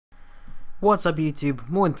What's up YouTube,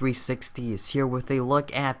 Moon360 is here with a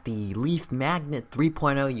look at the Leef Magnet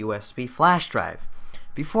 3.0 USB flash drive.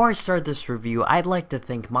 Before I start this review, I'd like to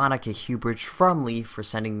thank Monica Hubridge from Leef for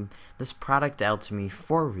sending this product out to me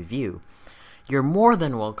for review. You're more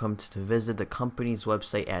than welcome to visit the company's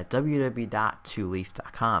website at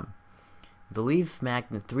www.2leef.com. The Leef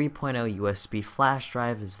Magnet 3.0 USB flash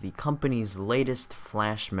drive is the company's latest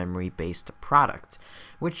flash memory based product,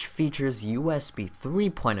 which features USB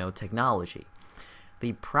 3.0 technology.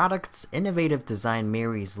 The product's innovative design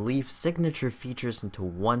marries Leef's signature features into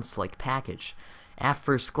one slick package. At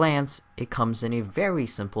first glance, it comes in a very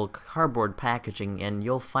simple cardboard packaging, and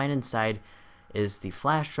you'll find inside is the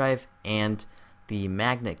flash drive and the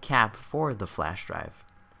magnet cap for the flash drive.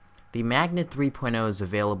 The Magnet 3.0 is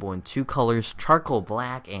available in two colors, charcoal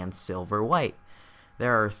black and silver white.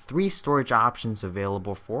 There are three storage options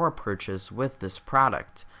available for purchase with this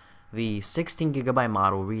product. The 16GB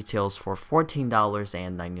model retails for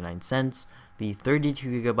 $14.99. The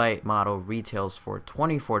 32GB model retails for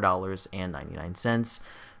 $24.99.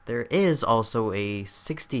 There is also a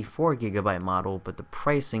 64GB model, but the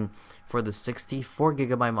pricing for the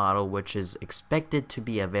 64GB model, which is expected to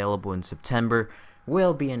be available in September,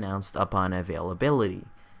 will be announced upon availability.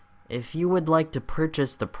 If you would like to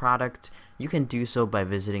purchase the product, you can do so by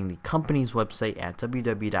visiting the company's website at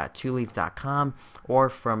www.2leef.com or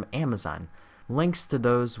from Amazon. Links to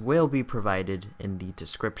those will be provided in the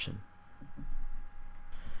description.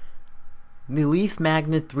 The Leef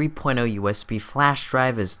Magnet 3.0 USB flash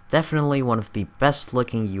drive is definitely one of the best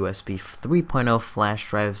looking USB 3.0 flash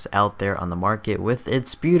drives out there on the market, with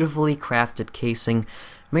its beautifully crafted casing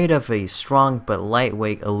made of a strong but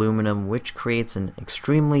lightweight aluminum, which creates an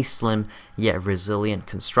extremely slim yet resilient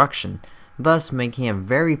construction, thus making it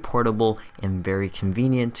very portable and very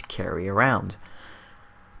convenient to carry around.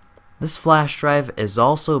 This flash drive is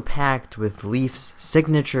also packed with Leef's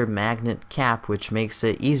signature magnet cap, which makes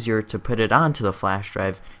it easier to put it onto the flash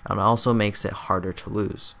drive and also makes it harder to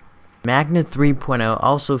lose. Magnet 3.0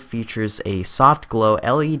 also features a soft glow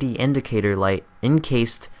LED indicator light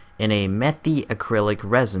encased in a methyacrylic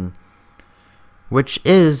resin, which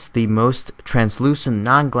is the most translucent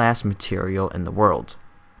non-glass material in the world.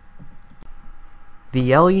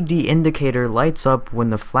 The LED indicator lights up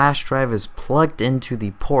when the flash drive is plugged into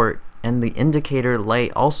the port, and the indicator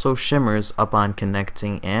light also shimmers upon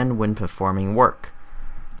connecting and when performing work.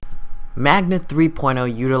 Magnet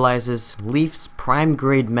 3.0 utilizes Leef's prime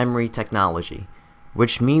grade memory technology,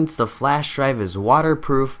 which means the flash drive is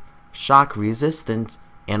waterproof, shock resistant,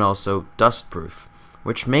 and also dustproof,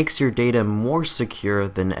 which makes your data more secure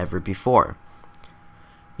than ever before.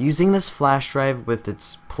 Using this flash drive with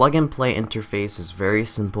its plug-and-play interface is very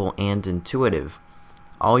simple and intuitive.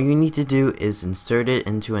 All you need to do is insert it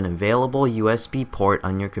into an available USB port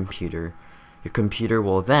on your computer. Your computer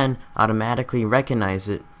will then automatically recognize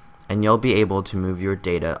it, and you'll be able to move your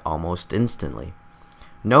data almost instantly.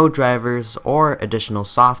 No drivers or additional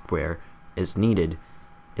software is needed.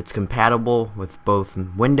 It's compatible with both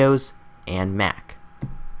Windows and Mac.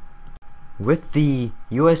 With the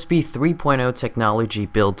USB 3.0 technology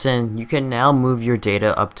built in, you can now move your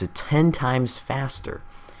data up to 10 times faster.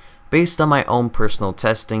 Based on my own personal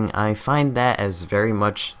testing, I find that as very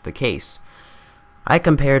much the case. I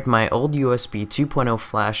compared my old USB 2.0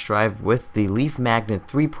 flash drive with the Leef Magnet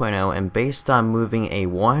 3.0, and based on moving a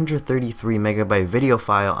 133 megabyte video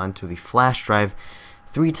file onto the flash drive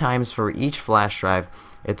 3 times for each flash drive,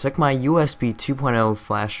 it took my USB 2.0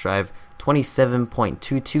 flash drive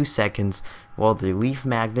 27.22 seconds, while the Leef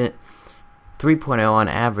Magnet 3.0 on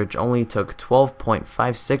average only took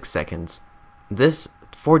 12.56 seconds. This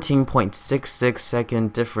 14.66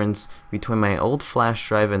 second difference between my old flash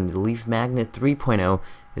drive and the Leef Magnet 3.0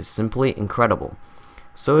 is simply incredible.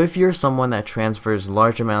 So if you're someone that transfers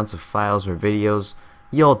large amounts of files or videos,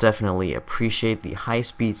 you'll definitely appreciate the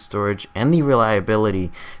high-speed storage and the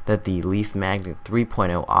reliability that the Leef Magnet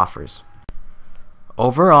 3.0 offers.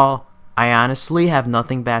 Overall, I honestly have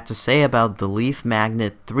nothing bad to say about the Leef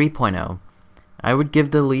Magnet 3.0. I would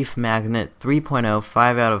give the Leef Magnet 3.0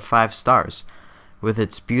 5 out of 5 stars. With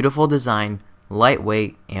its beautiful design,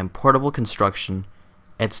 lightweight, and portable construction,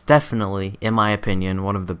 it's definitely, in my opinion,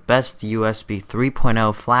 one of the best USB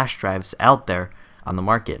 3.0 flash drives out there on the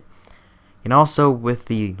market. And also, with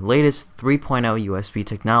the latest 3.0 USB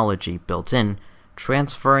technology built in,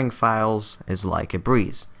 transferring files is like a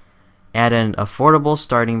breeze. At an affordable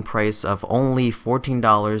starting price of only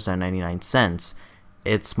 $14.99,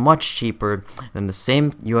 it's much cheaper than the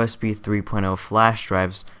same USB 3.0 flash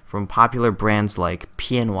drives from popular brands like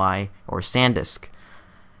PNY or SanDisk.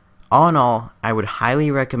 All in all, I would highly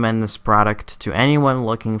recommend this product to anyone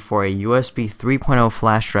looking for a USB 3.0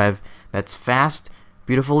 flash drive that's fast,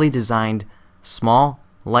 beautifully designed, small,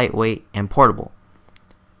 lightweight, and portable.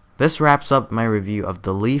 This wraps up my review of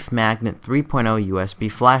the Leef Magnet 3.0 USB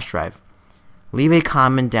flash drive. Leave a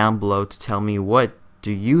comment down below to tell me what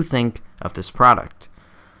do you think of this product.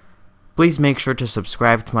 Please make sure to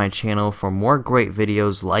subscribe to my channel for more great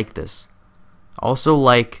videos like this. Also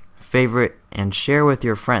like, favorite, and share with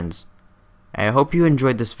your friends. I hope you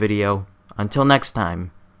enjoyed this video. Until next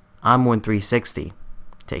time, I'm Win360.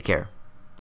 Take care.